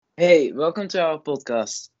Hey, welcome to our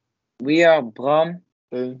podcast. We are Bram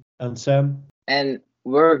Hey. And Sam, and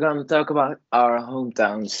we're gonna talk about our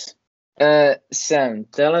hometowns. Sam,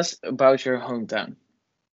 tell us about your hometown.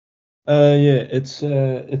 it's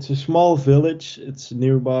a small village. It's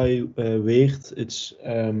nearby Weert. It's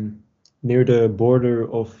near the border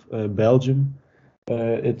of Belgium.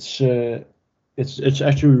 It's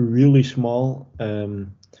actually really small,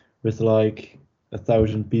 with like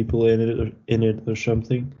 1,000 people in it or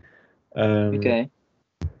something. Um, Okay.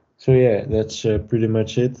 so yeah, that's pretty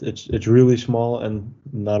much it. It's really small and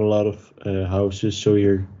not a lot of houses. So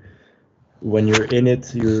when you're in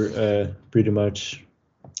it, you're pretty much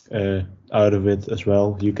uh, out of it as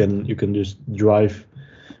well. You can just drive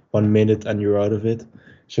 1 minute and you're out of it.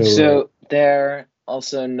 So So there are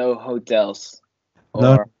also no hotels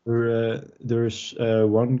now or there's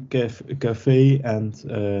one cafe and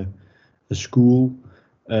a school,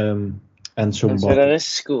 and some so there bars. is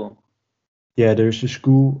school. Yeah, there's a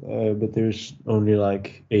school, but there's only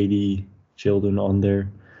like 80 children on there,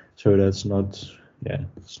 so that's not, yeah,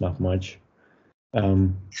 it's not much.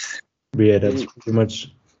 Um, but yeah, that's Mm, pretty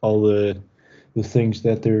much all the things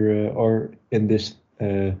that there are in this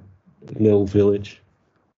little village.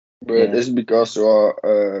 But Yeah. it's because there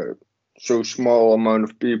are so small amount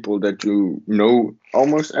of people that you know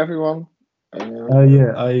almost everyone.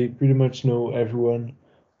 Yeah, I pretty much know everyone.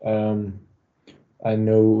 Um, I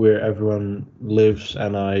know where everyone lives,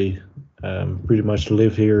 and I pretty much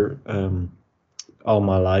live here all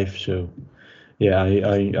my life. So yeah,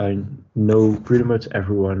 I know pretty much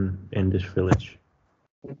everyone in this village.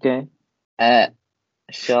 Okay. Uh,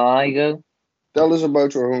 shall I go? Tell us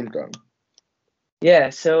about your hometown.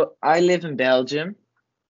 Yeah. So I live in Belgium,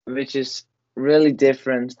 which is really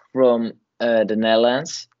different from the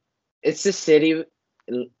Netherlands. It's a city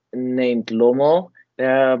named Lommel.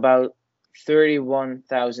 There are about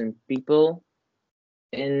 31,000 people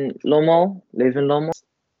in Lommel, live in Lommel.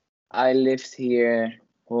 I lived here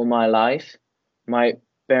all my life. My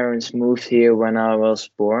parents moved here when I was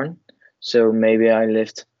born, so maybe I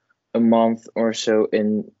lived a month or so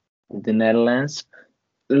in the Netherlands.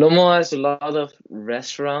 Lommel has a lot of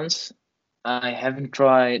restaurants. I haven't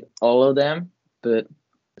tried all of them, but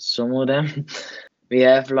some of them. We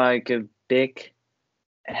have like a big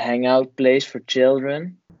hangout place for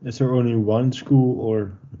children. Is there only one school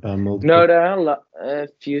or multiple? No, there are a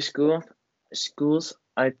few schools.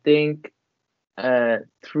 I think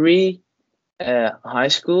three high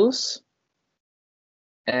schools,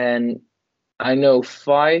 and I know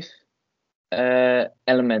five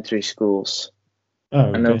elementary schools.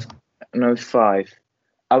 Oh, I know okay. I know five.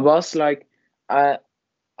 I was like I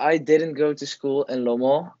I didn't go to school in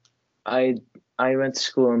Lommel. I I went to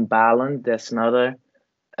school in Balen. That's another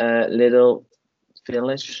little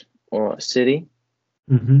village or city.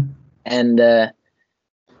 Mm-hmm. And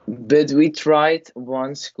but we tried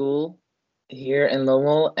one school here in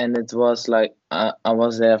Lommel, and it was like I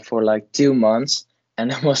was there for like 2 months,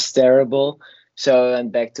 and it was terrible. So I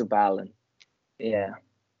went back to Balen. Yeah.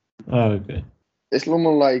 Oh, okay. Is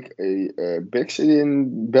Lommel like a big city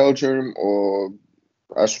in Belgium or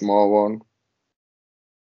a small one?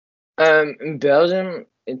 In Belgium,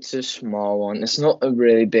 it's a small one. It's not a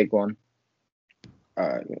really big one,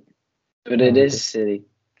 Uh, but it Oh, is okay. a city.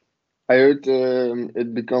 I heard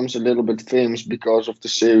it becomes a little bit famous because of the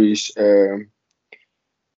series Undercover.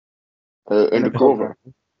 Undercover.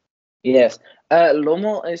 Yes.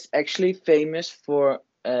 Lommel is actually famous for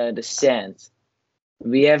the sand.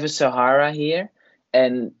 We have a Sahara here,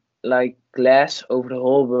 and like glass over the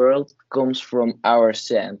whole world comes from our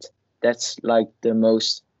sand. That's like the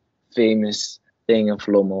most famous thing of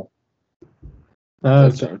Lommel. Oh, That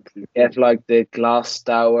okay. sounds pretty We have cool. like the glass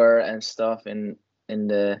tower and stuff in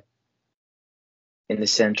the in the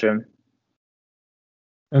centrum.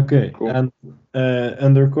 Okay. Cool. And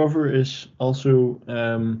Undercover is also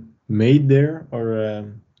made there, or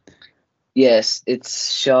Yes,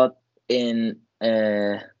 it's shot in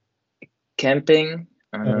camping.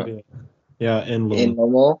 I don't oh know, yeah, yeah, in in Lommel.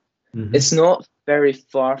 Lommel. Mm-hmm. It's not very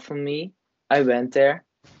far from me. I went there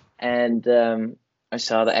and I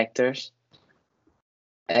saw the actors.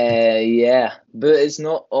 Yeah, but it's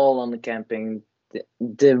not all on the camping.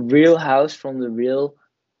 The real house from the real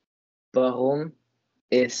Baron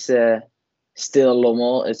is still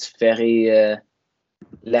Lommel. It's very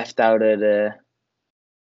left out of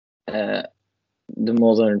uh, the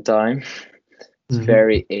modern time. It's Mm-hmm.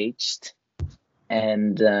 very aged,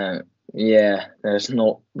 and yeah, there's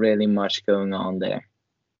not really much going on there.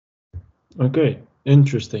 Okay,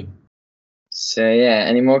 interesting. So yeah,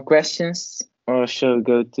 any more questions, or shall we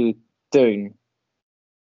go to Teun?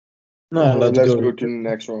 No, let's Let's go. go to the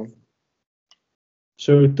next one.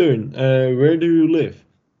 So, Teun, where do you live?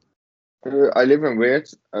 I live in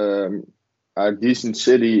Weert, a decent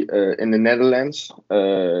city in the Netherlands.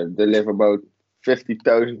 They live about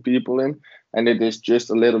 50,000 people in, and it is just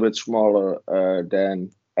a little bit smaller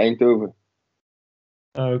than Eindhoven.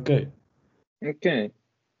 Okay. Okay.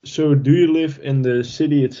 So, do you live in the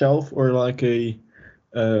city itself or like a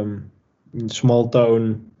small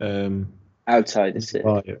town? Outside the city.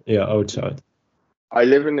 Yeah, outside. I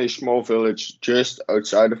live in a small village just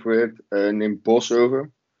outside of Weert named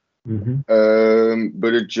Boshoven,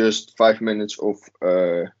 but it's just 5 minutes of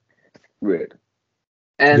Weert.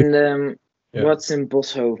 And Yeah. what's in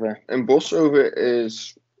Boshoven? And Boshoven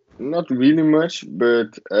is not really much,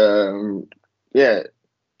 but yeah,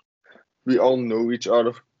 we all know each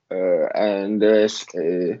other, and there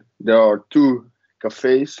are 2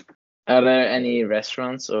 cafes. Are there any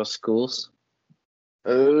restaurants or schools?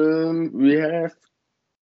 We have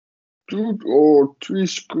 2 or 3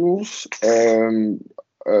 schools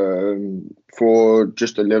for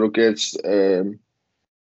just the little kids.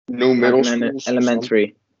 No middle Like an schools.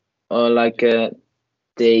 elementary, or like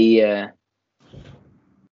they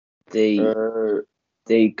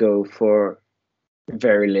they go for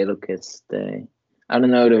very little kids. I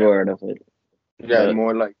don't know the word of it. Yeah, but-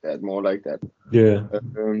 more like that. Yeah.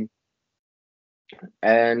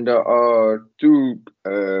 And there are 2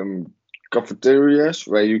 cafeterias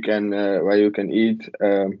where you can eat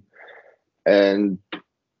and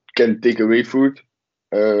can take away food.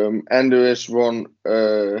 And there is one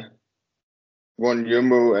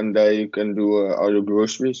Jumbo, and there you can do all your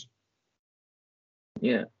groceries.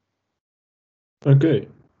 Yeah. Okay.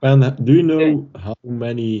 And do you know how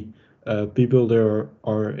many people there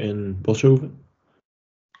are in Boshoven?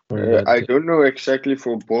 I don't know exactly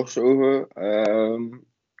for Boshoven.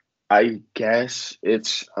 I guess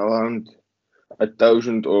it's around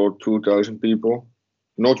 1,000 or 2,000 people.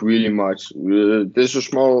 Not really much. This is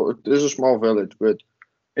a small village, but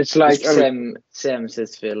It's like It's very-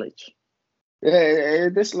 Sam's village. yeah,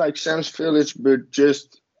 it is like Sam's village, but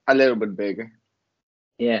just a little bit bigger.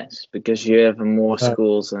 Yes, because you have more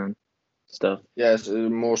schools and stuff. Yes,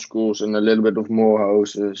 more schools and a little bit of more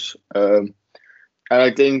houses. And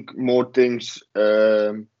I think more things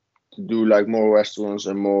to do, like more restaurants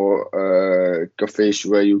and more cafes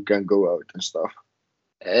where you can go out and stuff.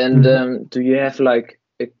 And do you have like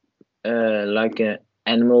a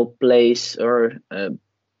animal place or a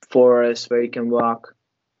forest where you can walk?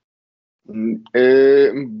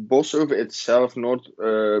 Boshoven itself, not,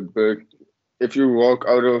 but if you walk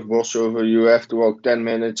out of Boshoven, you have to walk 10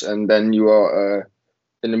 minutes and then you are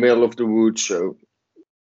in the middle of the woods. So,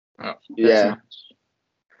 That's yeah, nice.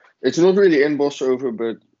 it's not really in Boshoven,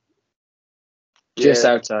 but Just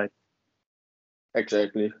yeah, outside.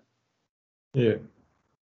 exactly. Yeah.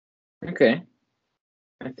 Okay.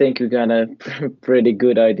 I think we got a pretty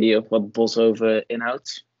good idea of what Boshoven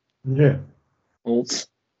inhouds. Yeah. Holds.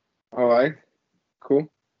 All right, cool.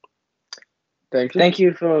 Thank you. Thank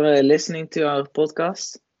you for listening to our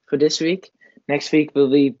podcast for this week. Next week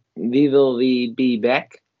we will be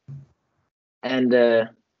back. And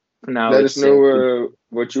for now, Let us know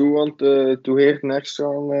what you want to hear next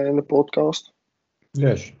on in the podcast.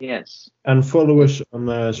 Yes. Yes. And follow us on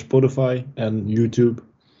Spotify and YouTube.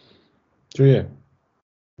 So yeah.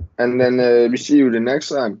 And then we see you the next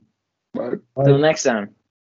time. Bye. Bye. Till next time.